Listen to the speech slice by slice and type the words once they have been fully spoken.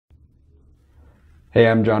Hey,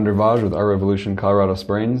 I'm John Dervage with Our Revolution Colorado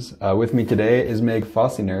Springs. With me today is Meg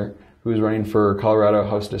Fossinger, who's running for Colorado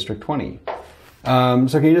House District 20. So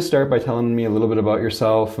can you just start by telling me a little bit about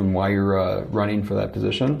yourself and why you're running for that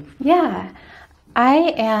position? Yeah,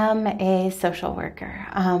 I am a social worker.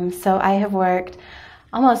 So I have worked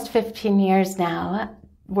almost 15 years now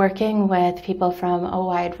working with people from a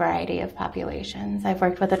wide variety of populations. I've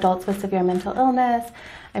worked with adults with severe mental illness.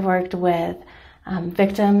 I've worked with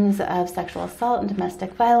victims of sexual assault and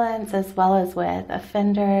domestic violence, as well as with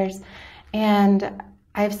offenders. And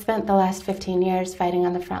I've spent the last 15 years fighting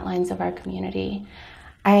on the front lines of our community.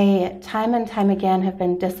 I, time and time again, have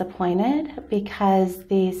been disappointed because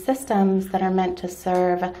the systems that are meant to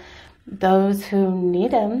serve those who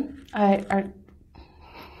need them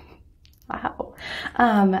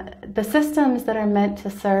the systems that are meant to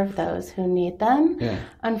serve those who need them,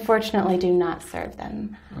 unfortunately, do not serve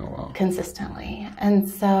them consistently. And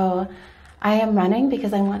so I am running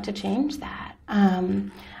because I want to change that.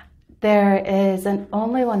 There is an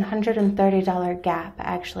only $130 gap,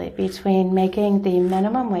 actually, between making the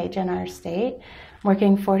minimum wage in our state,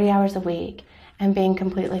 working 40 hours a week, and being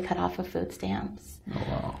completely cut off of food stamps. Oh,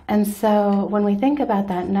 wow. And so when we think about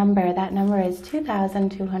that number is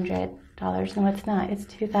 $2,200. No, it's not. It's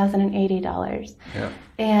 $2,080. Yeah.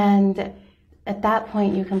 And at that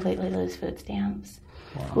point, you completely lose food stamps.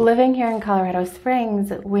 Wow. Living here in Colorado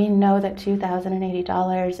Springs, we know that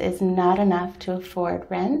 $2,080 is not enough to afford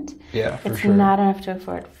rent. Yeah, for It's sure. not enough to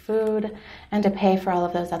afford food and to pay for all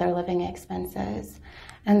of those other living expenses.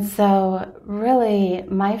 And so really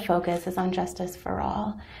my focus is on justice for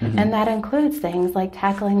all. Mm-hmm. And that includes things like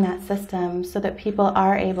tackling that system so that people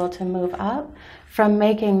are able to move up from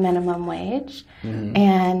making minimum wage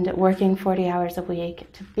and working 40 hours a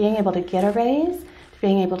week to being able to get a raise, to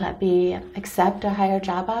being able to accept a higher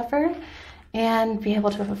job offer, and be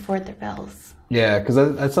able to afford their bills. Yeah, because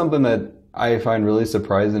that's something that I find really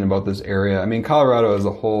surprising about this area. I mean, Colorado as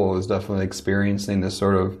a whole is definitely experiencing this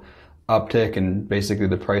sort of uptick in basically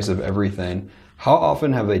the price of everything. How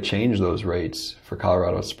often have they changed those rates for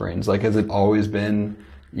Colorado Springs? Like, has it always been,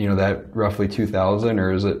 that roughly 2,000,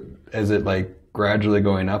 or is it like gradually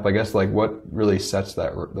going up? I guess, like, what really sets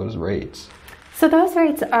those rates? So those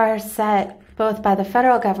rates are set both by the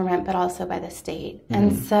federal government but also by the state.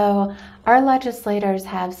 And so our legislators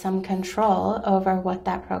have some control over what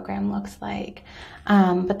that program looks like.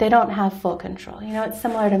 But they don't have full control. It's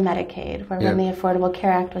similar to Medicaid, where when the Affordable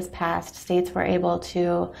Care Act was passed, states were able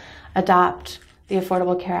to adopt the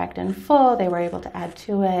Affordable Care Act in full. They were able to add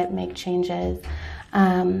to it, make changes.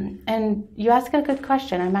 And you ask a good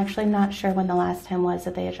question. I'm actually not sure when the last time was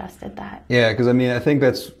that they adjusted that. Yeah, because I think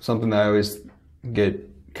that's something that I always get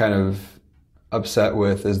kind of upset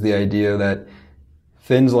with, is the idea that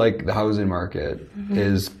things like the housing market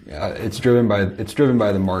is it's driven by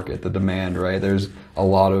the market, the demand, right? There's a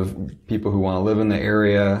lot of people who want to live in the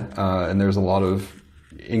area, and there's a lot of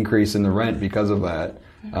increase in the rent because of that.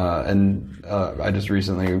 I just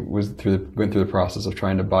recently went through the process of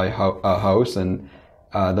trying to buy a house, and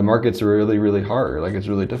the market's really, really hard. Like, it's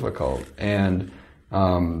really difficult. And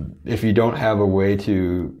if you don't have a way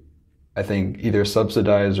to, I think, either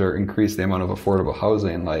subsidize or increase the amount of affordable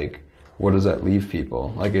housing, like, what does that leave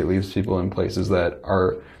people? Like, it leaves people in places that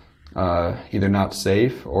are either not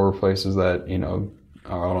safe or places that,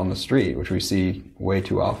 are out on the street, which we see way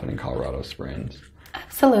too often in Colorado Springs.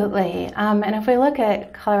 Absolutely. And if we look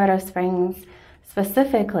at Colorado Springs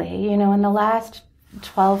specifically, in the last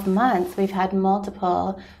 12 months, we've had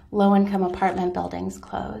multiple low-income apartment buildings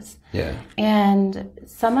close. Yeah. And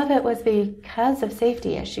some of it was because of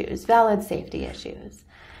safety issues, valid safety issues.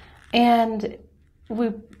 And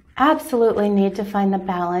we absolutely need to find the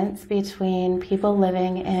balance between people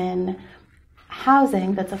living in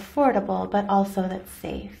housing that's affordable but also that's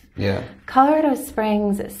safe. Yeah. Colorado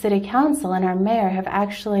Springs City Council and our mayor have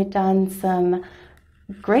actually done some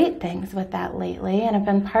great things with that lately and have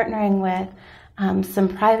been partnering with some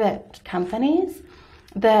private companies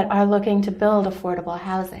that are looking to build affordable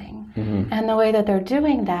housing. And the way that they're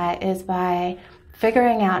doing that is by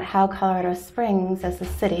figuring out how Colorado Springs as a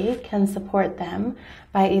city can support them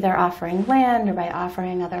by either offering land or by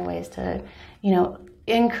offering other ways to,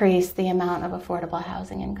 increase the amount of affordable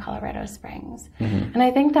housing in Colorado Springs. And I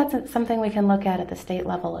think that's something we can look at the state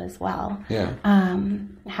level as well. Yeah.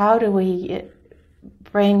 How do we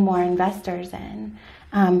bring more investors in?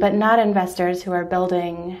 But not investors who are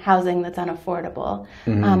building housing that's unaffordable,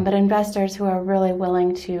 but investors who are really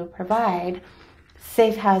willing to provide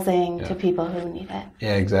safe housing to people who need it.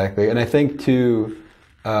 Yeah, exactly. And I think too,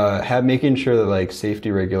 making sure that like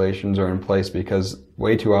safety regulations are in place, because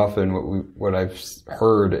way too often what I've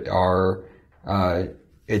heard are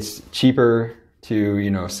it's cheaper to,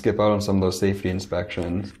 you know, skip out on some of those safety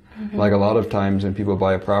inspections. Like a lot of times when people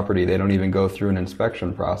buy a property, they don't even go through an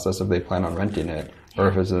inspection process if they plan on renting it, or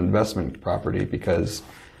if it's an investment property, because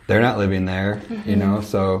they're not living there, you know,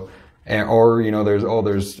 so, or, you know,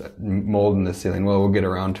 there's mold in the ceiling. Well, we'll get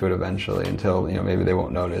around to it eventually, until, you know, maybe they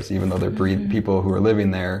won't notice, even though they're people who are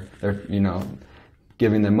living there, they're, you know,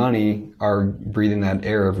 giving them money, are breathing that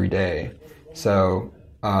air every day. So,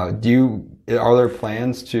 are there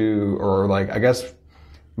plans to, or like, I guess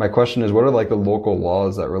my question is, what are like the local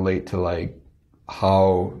laws that relate to like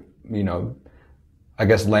how, you know, I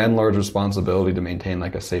guess landlord's responsibility to maintain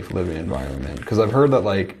like a safe living environment? Because I've heard that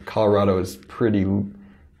like Colorado is pretty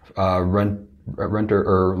renter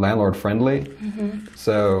or landlord friendly.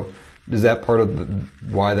 So is that part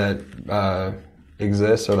of why that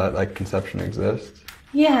exists, or that like conception exists?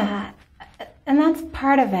 Yeah, and that's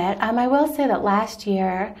part of it. I will say that last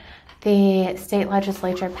year the state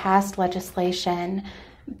legislature passed legislation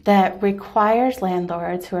that requires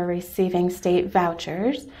landlords who are receiving state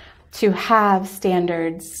vouchers to have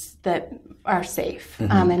standards that are safe,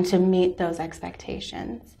 and to meet those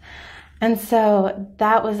expectations. And so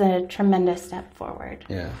that was a tremendous step forward.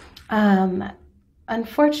 Yeah.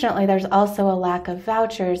 Unfortunately, there's also a lack of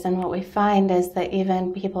vouchers, and what we find is that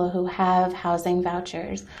even people who have housing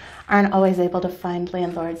vouchers aren't always able to find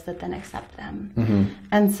landlords that then accept them.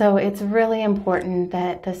 And so it's really important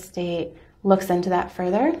that the state looks into that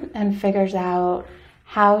further and figures out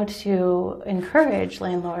how to encourage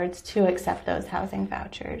landlords to accept those housing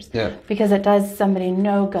vouchers. Yeah. Because it does somebody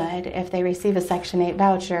no good if they receive a Section 8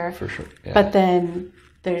 voucher, For sure. Yeah. but then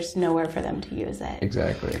there's nowhere for them to use it.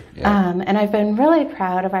 Exactly. Yeah. And I've been really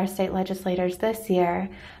proud of our state legislators this year,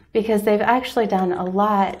 because they've actually done a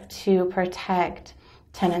lot to protect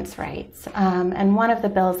tenants' rights. And one of the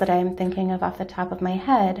bills that I'm thinking of off the top of my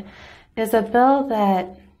head is a bill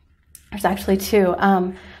that, there's actually two.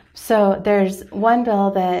 So there's one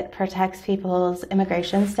bill that protects people's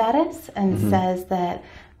immigration status and says that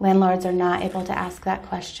landlords are not able to ask that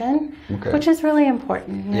question, which is really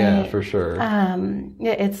important. Right? Yeah, for sure.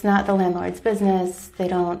 It's not the landlord's business. They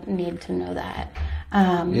don't need to know that.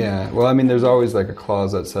 Yeah, well, I mean, there's always like a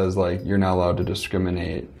clause that says like you're not allowed to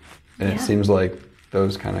discriminate, and it seems like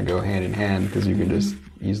those kind of go hand in hand, because you can just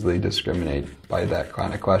easily discriminate by that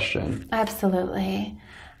kind of question. Absolutely.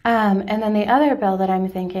 And then the other bill that I'm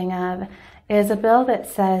thinking of is a bill that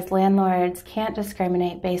says landlords can't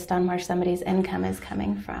discriminate based on where somebody's income is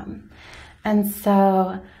coming from. And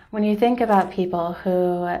so when you think about people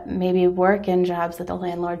who maybe work in jobs that the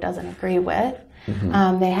landlord doesn't agree with,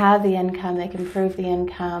 they have the income, they can prove the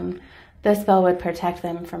income, this bill would protect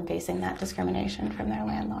them from facing that discrimination from their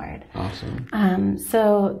landlord. Awesome.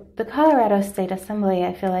 So the Colorado State Assembly,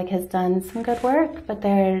 I feel like, has done some good work, but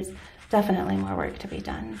there's definitely more work to be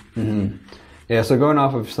done. Yeah, so going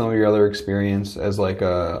off of some of your other experience as like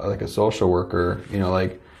a social worker, you know,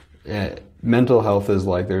 like mental health is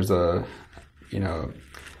like, there's a, you know,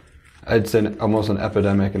 I'd say almost an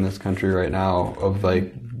epidemic in this country right now of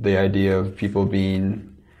like the idea of people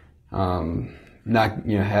being not,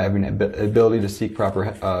 you know, having ability to seek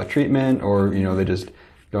proper treatment, or, you know, they just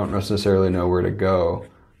don't necessarily know where to go.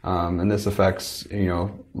 And this affects, you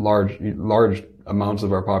know, large amounts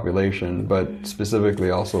of our population, but specifically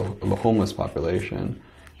also the homeless population.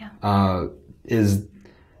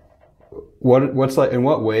 What's like, in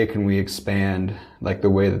what way can we expand like the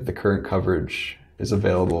way that the current coverage is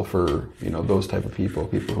available for, you know, those type of people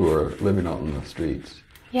who are living out in the streets?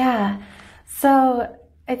 Yeah, so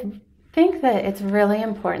I think that it's really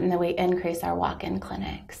important that we increase our walk-in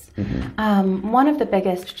clinics. One of the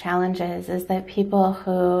biggest challenges is that people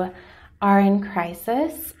who are in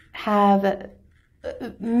crisis have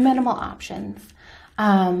minimal options.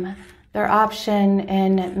 Their option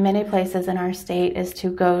in many places in our state is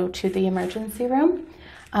to go to the emergency room,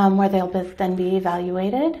 where they'll then be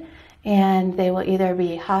evaluated, and they will either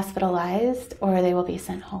be hospitalized or they will be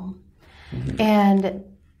sent home. And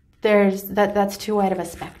that's too wide of a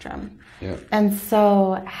spectrum. And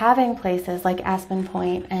so having places like Aspen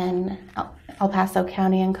Point and El Paso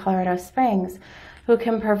County and Colorado Springs who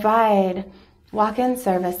can provide walk-in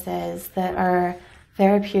services that are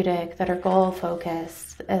therapeutic, that are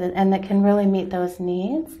goal-focused, and that can really meet those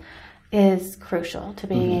needs is crucial to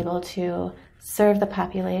being able to serve the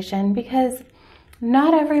population, because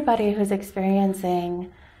not everybody who's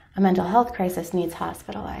experiencing a mental health crisis needs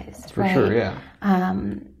hospitalized. For sure, yeah.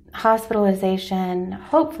 Hospitalization,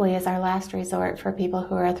 hopefully, is our last resort for people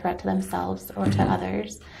who are a threat to themselves or to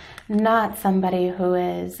others, not somebody who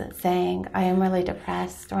is saying, I am really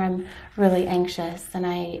depressed or I'm really anxious and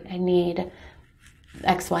I need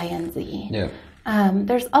X, Y, and Z. Yeah.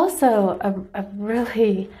 There's also a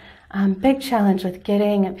really big challenge with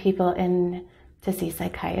getting people in to see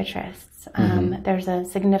psychiatrists. There's a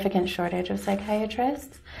significant shortage of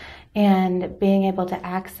psychiatrists, and being able to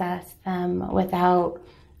access them without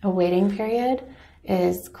a waiting period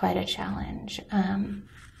is quite a challenge.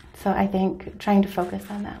 So I think trying to focus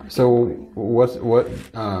on that. So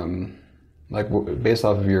based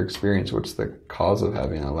off of your experience, what's the cause of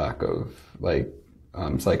having a lack of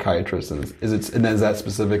psychiatrists? And is that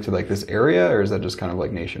specific to like this area, or is that just kind of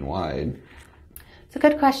like nationwide? It's a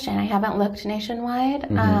good question. I haven't looked nationwide.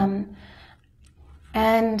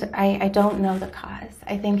 And I don't know the cause.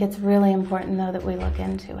 I think it's really important, though, that we look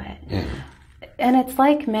into it. Yeah. And it's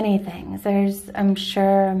like many things. There's, I'm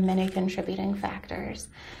sure, many contributing factors.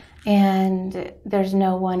 And there's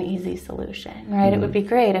no one easy solution, right? It would be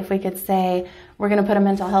great if we could say, we're going to put a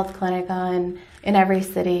mental health clinic on in every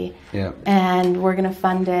city, and we're going to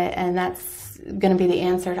fund it, and that's going to be the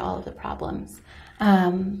answer to all of the problems.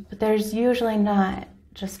 But there's usually not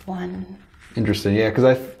just one. Interesting, yeah,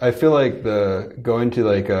 because I feel like going to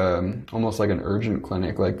like almost like an urgent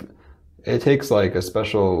clinic, like it takes like a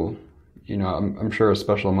special, I'm sure a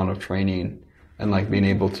special amount of training and like being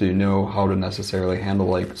able to know how to necessarily handle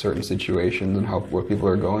like certain situations and what people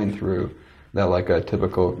are going through that like a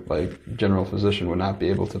typical like general physician would not be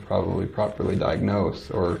able to probably properly diagnose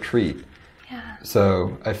or treat. Yeah.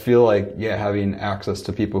 So I feel like having access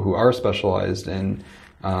to people who are specialized in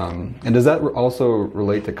and does that also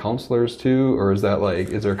relate to counselors too, or is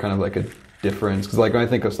there kind of like a difference? Because like when I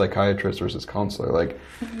think of psychiatrist versus counselor, like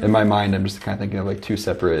in my mind I'm just kind of thinking of like two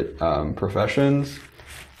separate professions.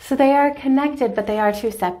 So they are connected, but they are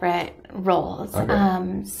two separate roles.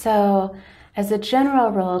 Okay. So as a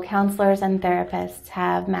general rule, counselors and therapists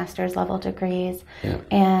have master's level degrees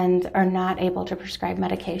and are not able to prescribe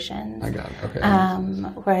medications. I got it. Okay.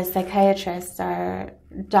 Whereas psychiatrists are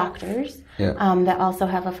doctors that also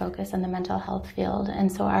have a focus in the mental health field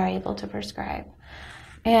and so are able to prescribe.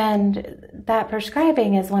 And that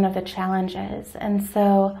prescribing is one of the challenges. And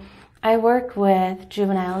so I work with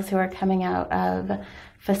juveniles who are coming out of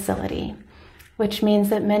facility, which means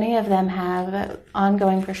that many of them have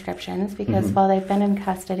ongoing prescriptions because while they've been in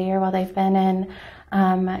custody or while they've been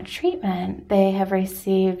in treatment, they have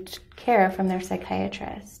received care from their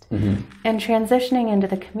psychiatrist. And transitioning into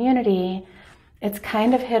the community, it's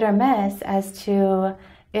kind of hit or miss as to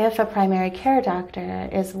if a primary care doctor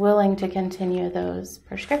is willing to continue those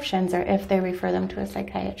prescriptions or if they refer them to a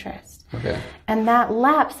psychiatrist. Okay. And that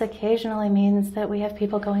lapse occasionally means that we have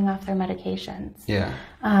people going off their medications. Yeah.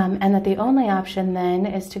 And that the only option then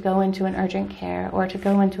is to go into an urgent care or to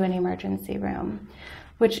go into an emergency room,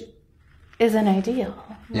 which isn't ideal,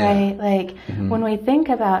 right? Like when we think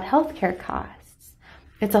about healthcare costs,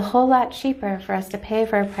 it's a whole lot cheaper for us to pay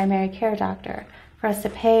for a primary care doctor, for us to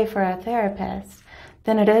pay for a therapist,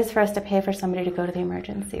 than it is for us to pay for somebody to go to the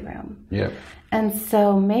emergency room. Yeah. And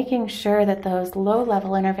so making sure that those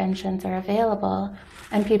low-level interventions are available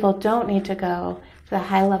and people don't need to go to the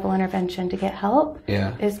high-level intervention to get help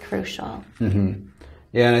is crucial.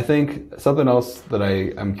 Yeah, and I think something else that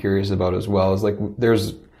I'm curious about as well is like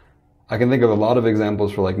I can think of a lot of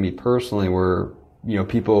examples for like me personally where,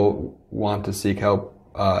 people want to seek help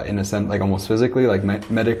in a sense, like almost physically, like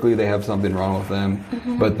medically they have something wrong with them,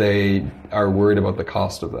 but they are worried about the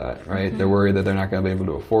cost of that, right? They're worried that they're not going to be able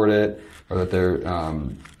to afford it, or that their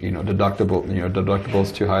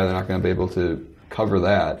deductible's too high, they're not going to be able to cover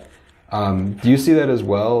that. Do you see that as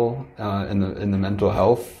well in the mental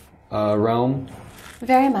health realm?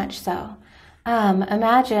 Very much so.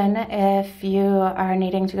 Imagine if you are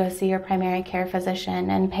needing to go see your primary care physician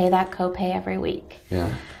and pay that copay every week.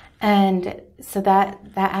 Yeah. And so that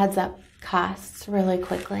adds up costs really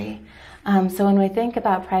quickly. So when we think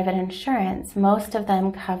about private insurance, most of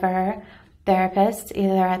them cover therapists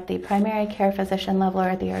either at the primary care physician level or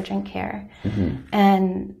at the urgent care.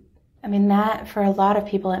 And I mean, that for a lot of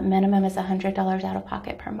people at minimum is $100 out of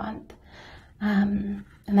pocket per month. And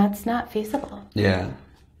that's not feasible. Yeah,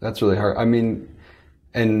 that's really hard. I mean,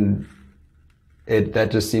 and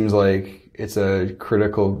that just seems like it's a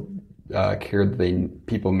critical care that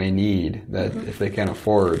people may need that if they can't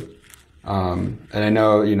afford. And I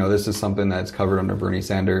know, this is something that's covered under Bernie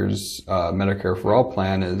Sanders' Medicare for All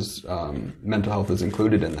plan is mental health is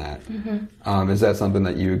included in that. Is that something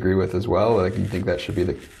that you agree with as well? Like, you think that should be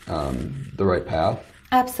the right path?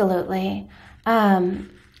 Absolutely.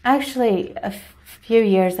 Actually, a few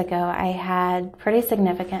years ago, I had pretty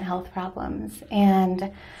significant health problems.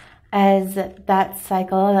 And as that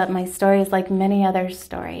cycle, my story is like many others'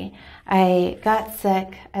 story. I got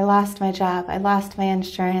sick, I lost my job, I lost my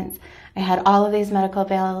insurance, I had all of these medical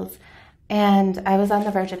bills, and I was on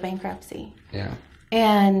the verge of bankruptcy. Yeah.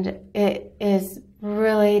 And it is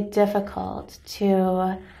really difficult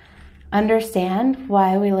to understand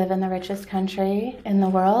why we live in the richest country in the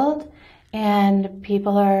world, and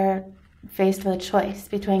people are faced with a choice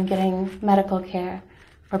between getting medical care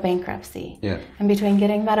or bankruptcy, Yeah. and between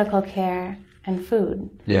getting medical care and food,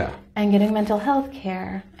 Yeah. and getting mental health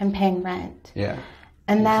care and paying rent. Yeah.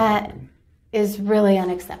 And that is really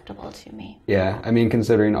unacceptable to me. Yeah. I mean,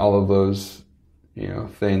 considering all of those,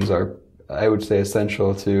 things are, I would say,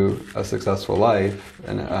 essential to a successful life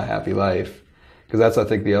and a happy life. Because that's, I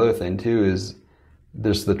think, the other thing too, is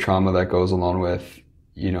there's the trauma that goes along with,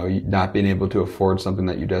 not being able to afford something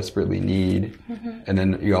that you desperately need. Mm-hmm. And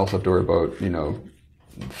then you also have to worry about,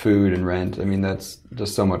 food and rent. I mean, that's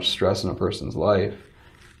just so much stress in a person's life.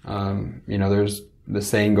 There's the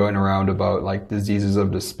saying going around about like diseases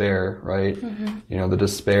of despair, right? Mm-hmm. The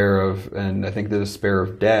despair of, and I think the despair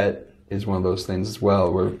of debt is one of those things as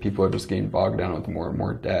well, where people are just getting bogged down with more and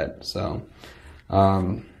more debt. So,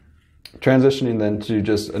 transitioning then to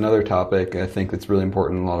just another topic, I think that's really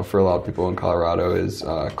important for a lot of people in Colorado is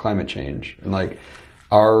climate change. And like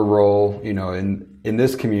our role, in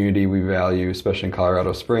this community, we value, especially in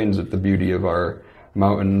Colorado Springs, the beauty of our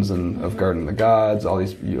mountains and of Garden of the Gods, all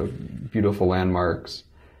these beautiful landmarks.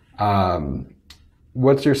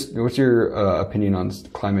 What's your opinion on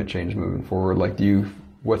climate change moving forward? Like,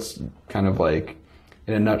 what's kind of like,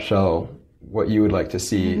 in a nutshell, what you would like to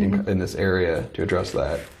see in this area to address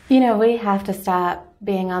that? We have to stop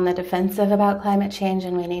being on the defensive about climate change,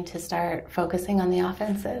 and we need to start focusing on the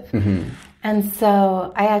offensive. Mm-hmm. And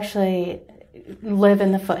so I actually live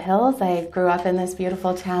in the foothills. I grew up in this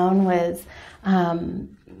beautiful town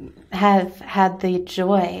have had the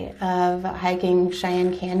joy of hiking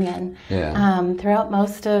Cheyenne Canyon throughout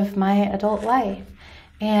most of my adult life,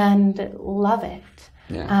 and love it.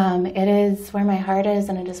 Yeah. It is where my heart is,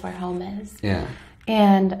 and it is where home is. Yeah.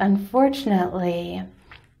 And unfortunately,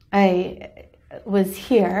 I was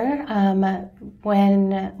here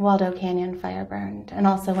when Waldo Canyon fire burned, and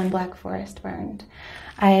also when Black Forest burned.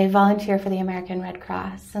 I volunteer for the American Red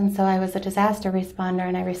Cross, and so I was a disaster responder,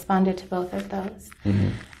 and I responded to both of those. Mm-hmm.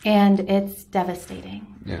 And it's devastating.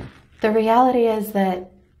 Yeah. The reality is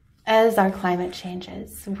that as our climate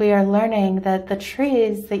changes, we are learning that the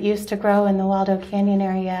trees that used to grow in the Waldo Canyon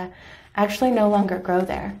area actually no longer grow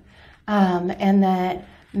there, and that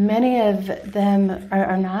many of them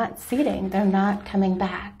are not seeding. They're not coming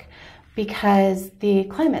back because the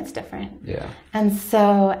climate's different. Yeah. And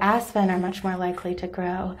so aspen are much more likely to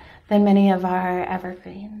grow than many of our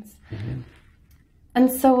evergreens. Mm-hmm.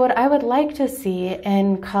 And so what I would like to see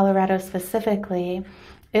in Colorado specifically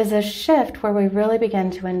is a shift where we really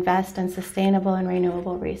begin to invest in sustainable and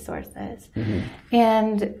renewable resources. Mm-hmm.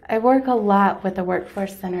 And I work a lot with the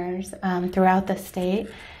workforce centers throughout the state,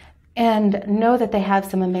 and know that they have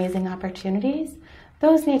some amazing opportunities.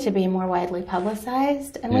 Those need to be more widely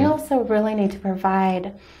publicized, and we also really need to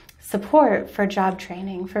provide support for job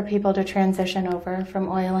training for people to transition over from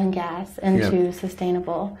oil and gas into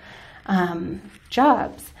sustainable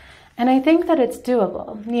jobs. And I think that it's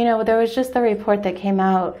doable. There was just the report that came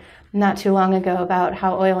out not too long ago about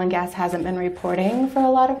how oil and gas hasn't been reporting for a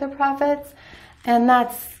lot of their profits, and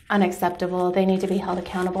that's unacceptable. They need to be held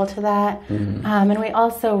accountable to that. Mm-hmm. And we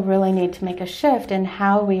also really need to make a shift in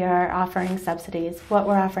how we are offering subsidies, what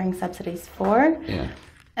we're offering subsidies for. Yeah.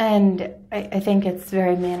 And I think it's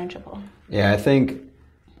very manageable. Yeah, I think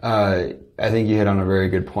you hit on a very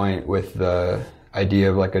good point with the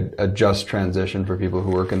idea of like a just transition for people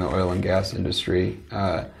who work in the oil and gas industry.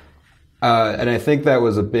 And I think that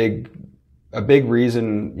was a big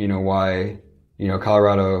reason, why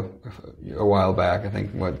Colorado, a while back, I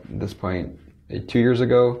think, at this point, 2 years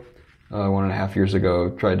ago, 1.5 years ago,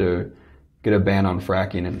 tried to get a ban on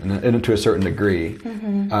fracking and to a certain degree.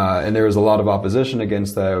 Mm-hmm. And there was a lot of opposition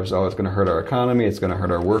against that. It was, it's going to hurt our economy, it's going to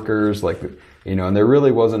hurt our workers, and there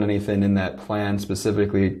really wasn't anything in that plan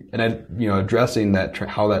specifically, and addressing that,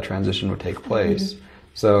 how that transition would take place. Mm-hmm.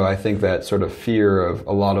 So I think that sort of fear of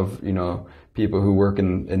a lot of, people who work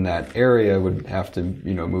in that area would have to,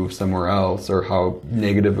 move somewhere else, or how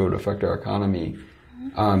negative it would affect our economy.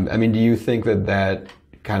 Do you think that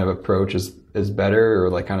kind of approach is better,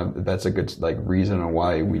 or that's a good reason on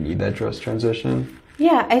why we need that just transition?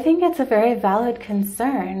 Yeah, I think it's a very valid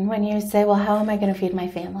concern when you say, well, how am I going to feed my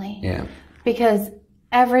family? Yeah. Because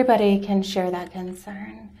everybody can share that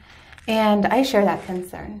concern. And I share that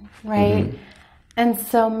concern, right? Mm-hmm. And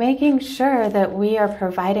so making sure that we are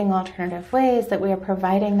providing alternative ways, that we are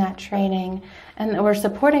providing that training, and that we're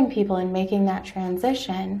supporting people in making that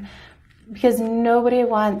transition because nobody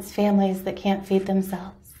wants families that can't feed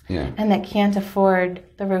themselves and that can't afford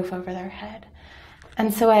the roof over their head.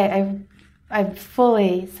 And so I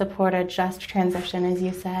fully support a just transition, as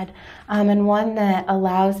you said, and one that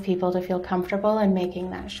allows people to feel comfortable in making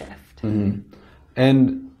that shift. Mm-hmm.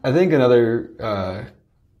 And I think another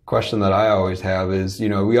question that I always have is,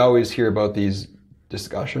 we always hear about these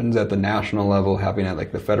discussions at the national level happening at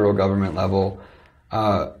like the federal government level.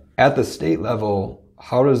 At the state level,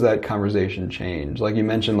 how does that conversation change? Like you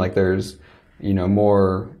mentioned, like there's,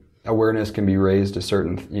 more awareness can be raised to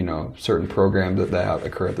certain programs that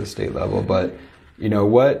occur at the state level. But,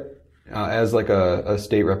 what, as like a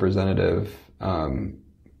state representative,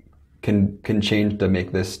 can change to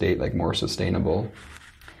make this state like more sustainable?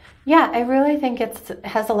 Yeah, I really think it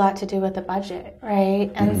has a lot to do with the budget,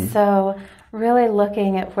 right? And so really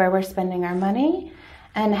looking at where we're spending our money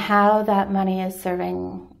and how that money is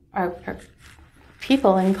serving our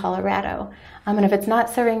people in Colorado. And if it's not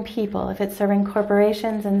serving people, if it's serving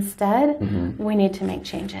corporations instead, we need to make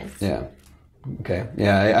changes. Yeah. Okay.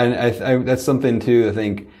 Yeah, I that's something too. I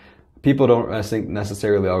think people don't,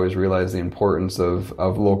 necessarily always realize the importance of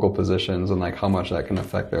local positions and like how much that can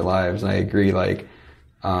affect their lives. And I agree, like,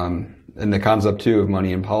 and the concept too of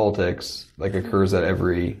money in politics like occurs at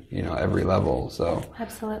every level. So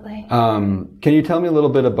absolutely. Can you tell me a little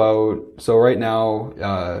bit about, so right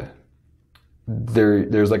now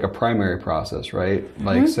there's like a primary process, right?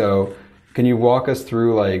 Like, so can you walk us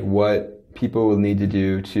through like what people will need to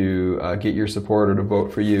do to get your support or to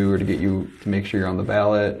vote for you or to get you to make sure you're on the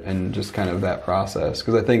ballot and just kind of that process?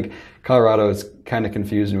 Because I think Colorado is kind of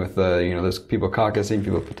confusing with there's people caucusing,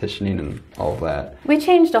 people petitioning, and all of that. We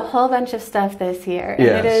changed a whole bunch of stuff this year,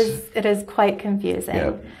 and it is quite confusing.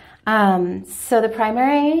 Yep. So the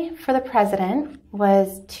primary for the president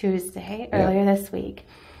was Tuesday, earlier this week.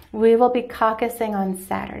 We will be caucusing on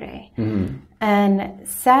Saturday. And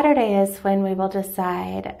Saturday is when we will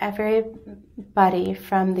decide everybody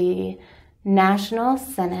from the National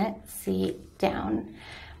Senate seat down.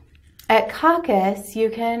 At caucus, you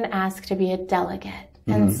can ask to be a delegate.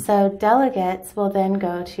 And so delegates will then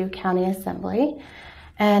go to county assembly.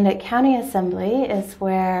 And at county assembly is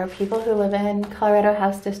where people who live in Colorado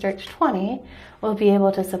House District 20 will be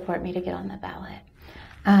able to support me to get on the ballot.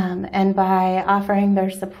 And by offering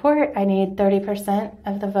their support, I need 30%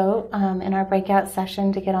 of the vote in our breakout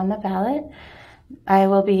session to get on the ballot. I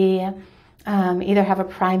will be either have a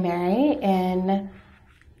primary in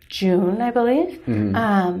June, I believe,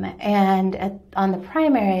 and on the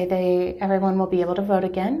primary, everyone will be able to vote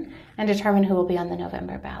again and determine who will be on the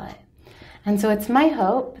November ballot. And so it's my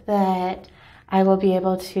hope that I will be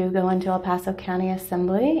able to go into El Paso County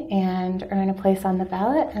Assembly and earn a place on the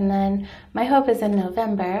ballot. And then my hope is in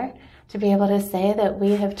November to be able to say that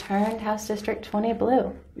we have turned House District 20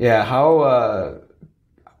 blue. Yeah, how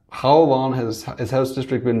long has House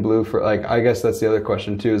District been blue for? Like, I guess that's the other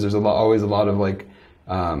question too. Is there's always a lot of like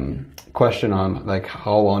question on like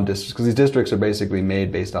how long districts, because these districts are basically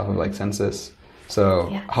made based off of like census. So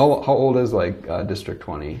how old is like District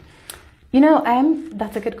 20?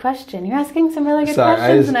 That's a good question. You're asking some really good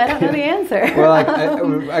questions, and I don't know the answer.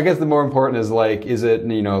 Well, I guess the more important is like, is it,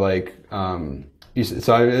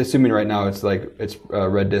 so I'm assuming right now it's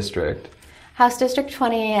red district. House District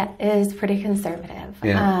 20 is pretty conservative.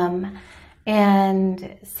 Yeah.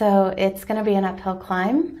 And so it's going to be an uphill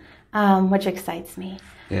climb, which excites me.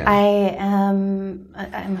 Yeah. I'm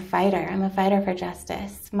a fighter. I'm a fighter for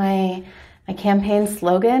justice. My campaign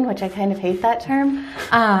slogan, which I kind of hate that term,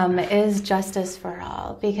 is justice for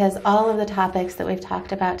all, because all of the topics that we've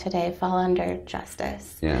talked about today fall under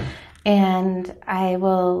justice. Yeah. And I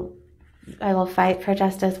will fight for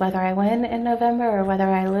justice whether I win in November or whether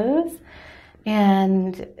I lose.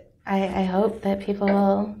 And I hope that people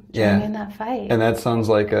will join me in that fight. And that sounds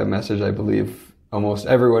like a message I believe almost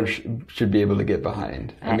everyone should be able to get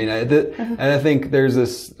behind. I mean, and I think there's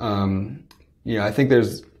this, I think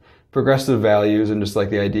there's progressive values and just like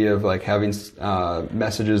the idea of like having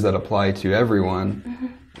messages that apply to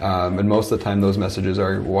everyone. And most of the time those messages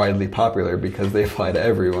are widely popular because they apply to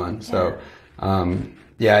everyone. So,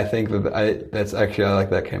 I think that's actually, I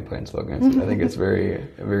like that campaign slogan. I think it's very,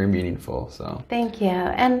 very meaningful. So thank you.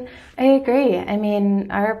 And I agree. I mean,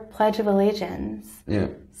 our Pledge of Allegiance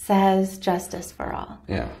says justice for all.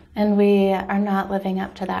 Yeah. And we are not living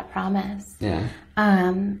up to that promise. Yeah.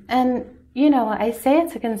 And I say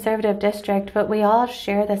it's a conservative district, but we all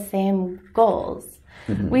share the same goals.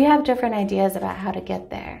 We have different ideas about how to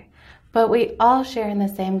get there, but we all share in the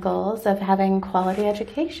same goals of having quality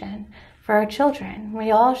education for our children.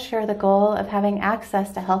 We all share the goal of having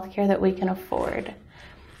access to health care that we can afford.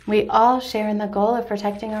 we all share in the goal of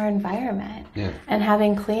protecting our environment and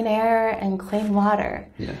having clean air and clean water.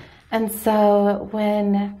 Yeah. And so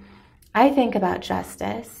when I think about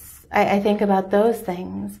justice, I think about those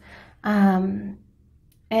things. And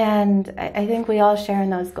I think we all share in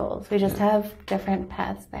those goals. We just have different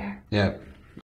paths there. Yeah.